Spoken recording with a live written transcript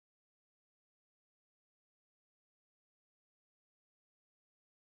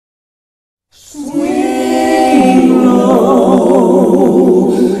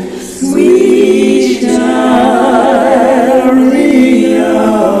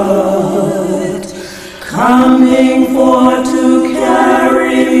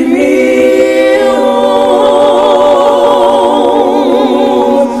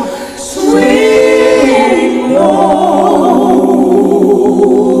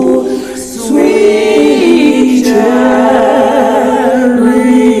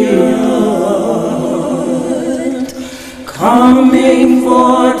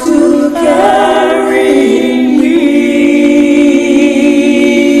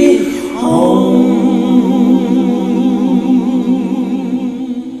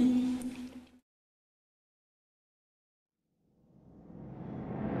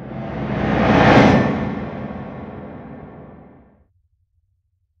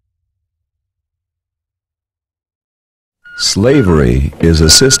Slavery is a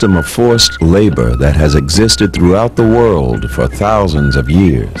system of forced labor that has existed throughout the world for thousands of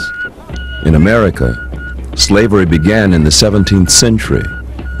years. In America, slavery began in the 17th century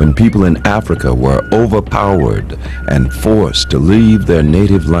when people in Africa were overpowered and forced to leave their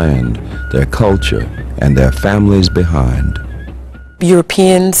native land, their culture, and their families behind.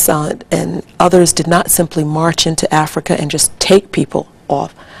 Europeans and others did not simply march into Africa and just take people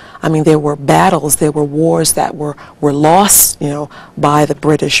off. I mean, there were battles, there were wars that were lost, by the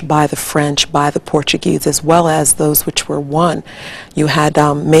British, by the French, by the Portuguese, as well as those which were won. You had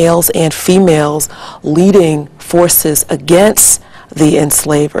males and females leading forces against the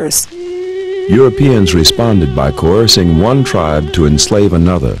enslavers. Europeans responded by coercing one tribe to enslave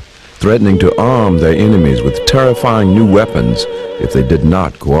another, threatening to arm their enemies with terrifying new weapons if they did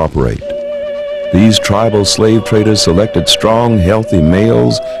not cooperate. These tribal slave traders selected strong, healthy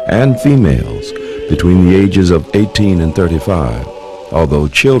males and females between the ages of 18 and 35, although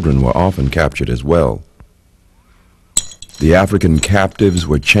children were often captured as well. The African captives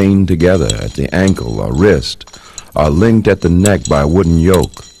were chained together at the ankle or wrist, or linked at the neck by a wooden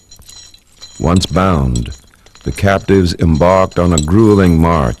yoke. Once bound, the captives embarked on a grueling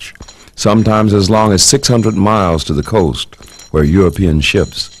march, sometimes as long as 600 miles to the coast, where European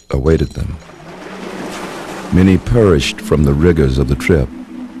ships awaited them. Many perished from the rigors of the trip.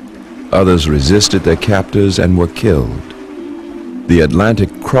 Others resisted their captors and were killed. The Atlantic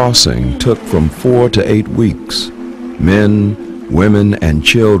crossing took from 4 to 8 weeks. Men, women, and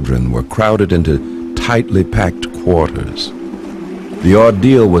children were crowded into tightly packed quarters. The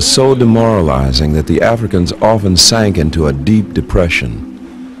ordeal was so demoralizing that the Africans often sank into a deep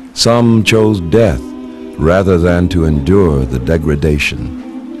depression. Some chose death rather than to endure the degradation.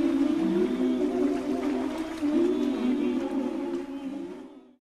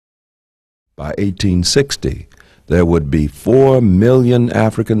 By 1860, there would be 4 million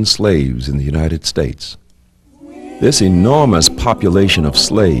African slaves in the United States. This enormous population of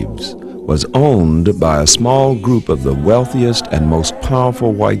slaves was owned by a small group of the wealthiest and most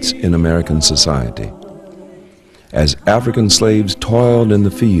powerful whites in American society. As African slaves toiled in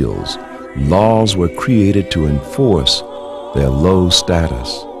the fields, laws were created to enforce their low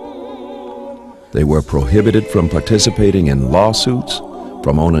status. They were prohibited from participating in lawsuits,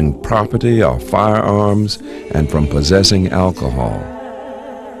 from owning property or firearms, and from possessing alcohol.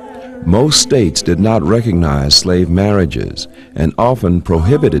 Most states did not recognize slave marriages and often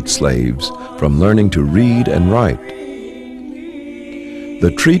prohibited slaves from learning to read and write.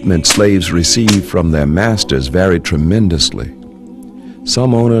 The treatment slaves received from their masters varied tremendously.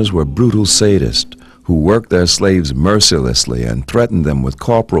 Some owners were brutal sadists who worked their slaves mercilessly and threatened them with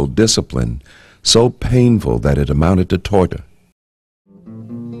corporal discipline so painful that it amounted to torture.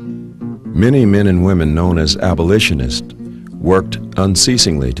 Many men and women known as abolitionists worked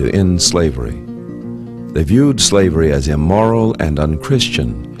unceasingly to end slavery. They viewed slavery as immoral and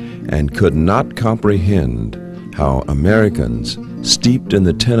unchristian and could not comprehend how Americans, steeped in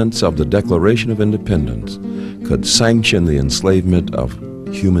the tenets of the Declaration of Independence, could sanction the enslavement of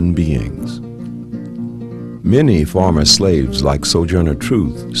human beings. Many former slaves, like Sojourner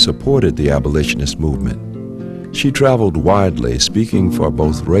Truth, supported the abolitionist movement. She traveled widely, speaking for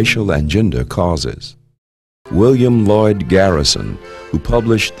both racial and gender causes. William Lloyd Garrison, who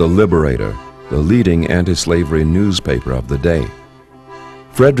published The Liberator, the leading anti-slavery newspaper of the day.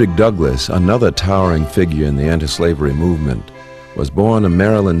 Frederick Douglass, another towering figure in the anti-slavery movement, was born a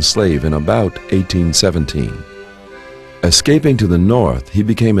Maryland slave in about 1817. Escaping to the North, he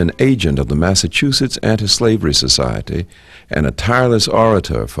became an agent of the Massachusetts Anti-Slavery Society and a tireless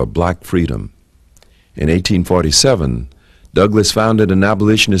orator for black freedom. In 1847, Douglass founded an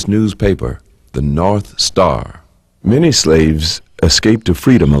abolitionist newspaper, the North Star. Many slaves escaped to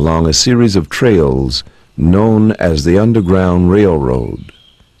freedom along a series of trails known as the Underground Railroad.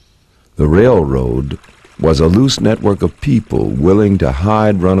 The railroad was a loose network of people willing to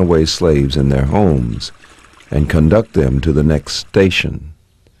hide runaway slaves in their homes and conduct them to the next station.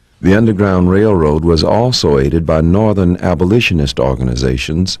 The Underground Railroad was also aided by Northern abolitionist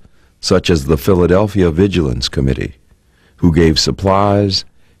organizations such as the Philadelphia Vigilance Committee, who gave supplies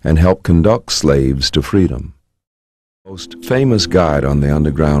and helped conduct slaves to freedom. The most famous guide on the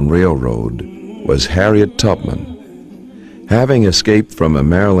Underground Railroad was Harriet Tubman. Having escaped from a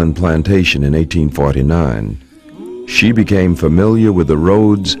Maryland plantation in 1849, she became familiar with the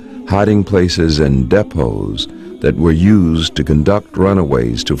roads, hiding places, and depots that were used to conduct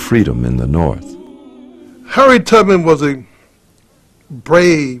runaways to freedom in the North. Harriet Tubman was a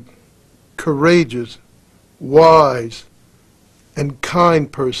brave, courageous, wise, and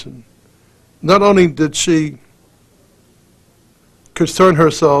kind person. Not only did she concerned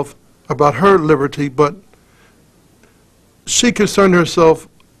herself about her liberty, but she concerned herself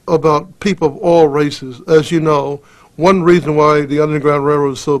about people of all races. As you know, one reason why the Underground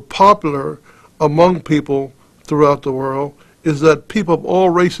Railroad is so popular among people throughout the world is that people of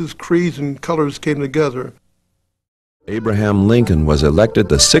all races, creeds, and colors came together. Abraham Lincoln was elected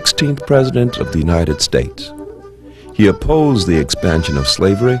the 16th President of the United States. He opposed the expansion of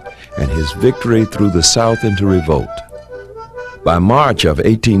slavery, and his victory threw the South into revolt. By March of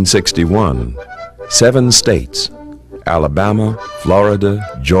 1861, 7 states, Alabama,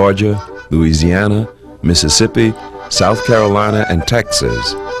 Florida, Georgia, Louisiana, Mississippi, South Carolina, and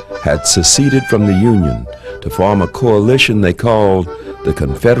Texas, had seceded from the Union to form a coalition they called the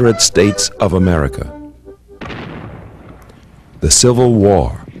Confederate States of America. The Civil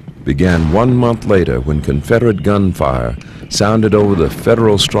War began 1 month later when Confederate gunfire sounded over the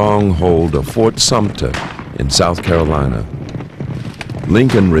federal stronghold of Fort Sumter in South Carolina.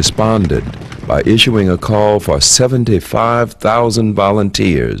 Lincoln responded by issuing a call for 75,000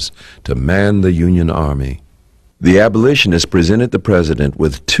 volunteers to man the Union Army. The abolitionists presented the president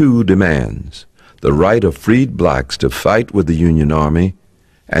with 2 demands: the right of freed blacks to fight with the Union Army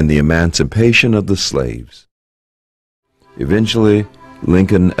and the emancipation of the slaves. Eventually,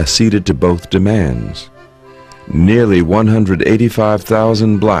 Lincoln acceded to both demands. Nearly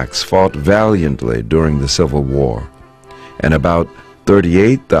 185,000 blacks fought valiantly during the Civil War, and about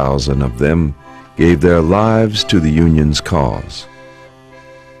 38,000 of them gave their lives to the Union's cause.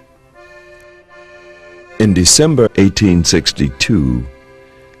 In December 1862,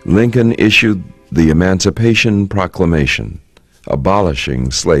 Lincoln issued the Emancipation Proclamation,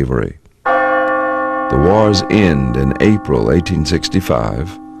 abolishing slavery. The war's end in April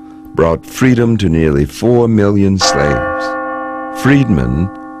 1865 brought freedom to nearly 4 million slaves. Freedmen,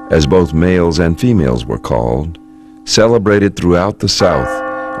 as both males and females were called, celebrated throughout the South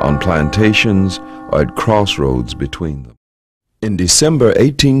on plantations or at crossroads between them. In December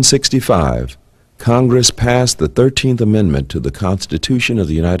 1865, Congress passed the 13th Amendment to the Constitution of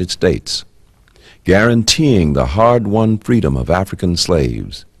the United States, guaranteeing the hard-won freedom of African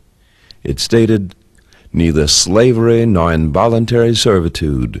slaves. It stated, "Neither slavery nor involuntary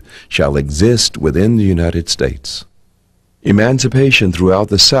servitude shall exist within the United States." Emancipation throughout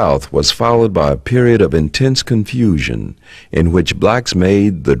the South was followed by a period of intense confusion in which blacks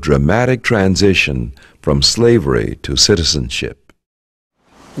made the dramatic transition from slavery to citizenship.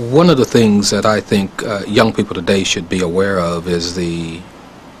 One of the things that I think young people today should be aware of is the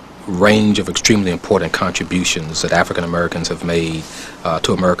range of extremely important contributions that African Americans have made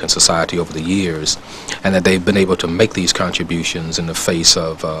to American society over the years, and that they've been able to make these contributions in the face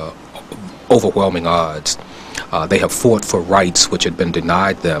of overwhelming odds. They have fought for rights which had been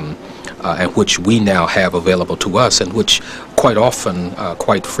denied them, and which we now have available to us, and which quite often,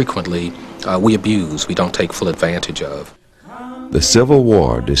 quite frequently, we abuse, we don't take full advantage of. The Civil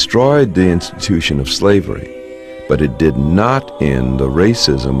War destroyed the institution of slavery, but it did not end the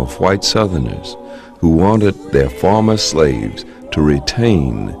racism of white Southerners who wanted their former slaves to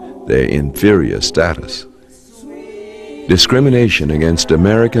retain their inferior status. Discrimination against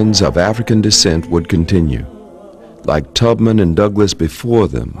Americans of African descent would continue. Like Tubman and Douglass before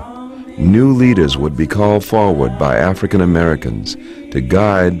them, new leaders would be called forward by African Americans to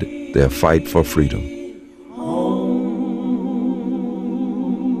guide their fight for freedom.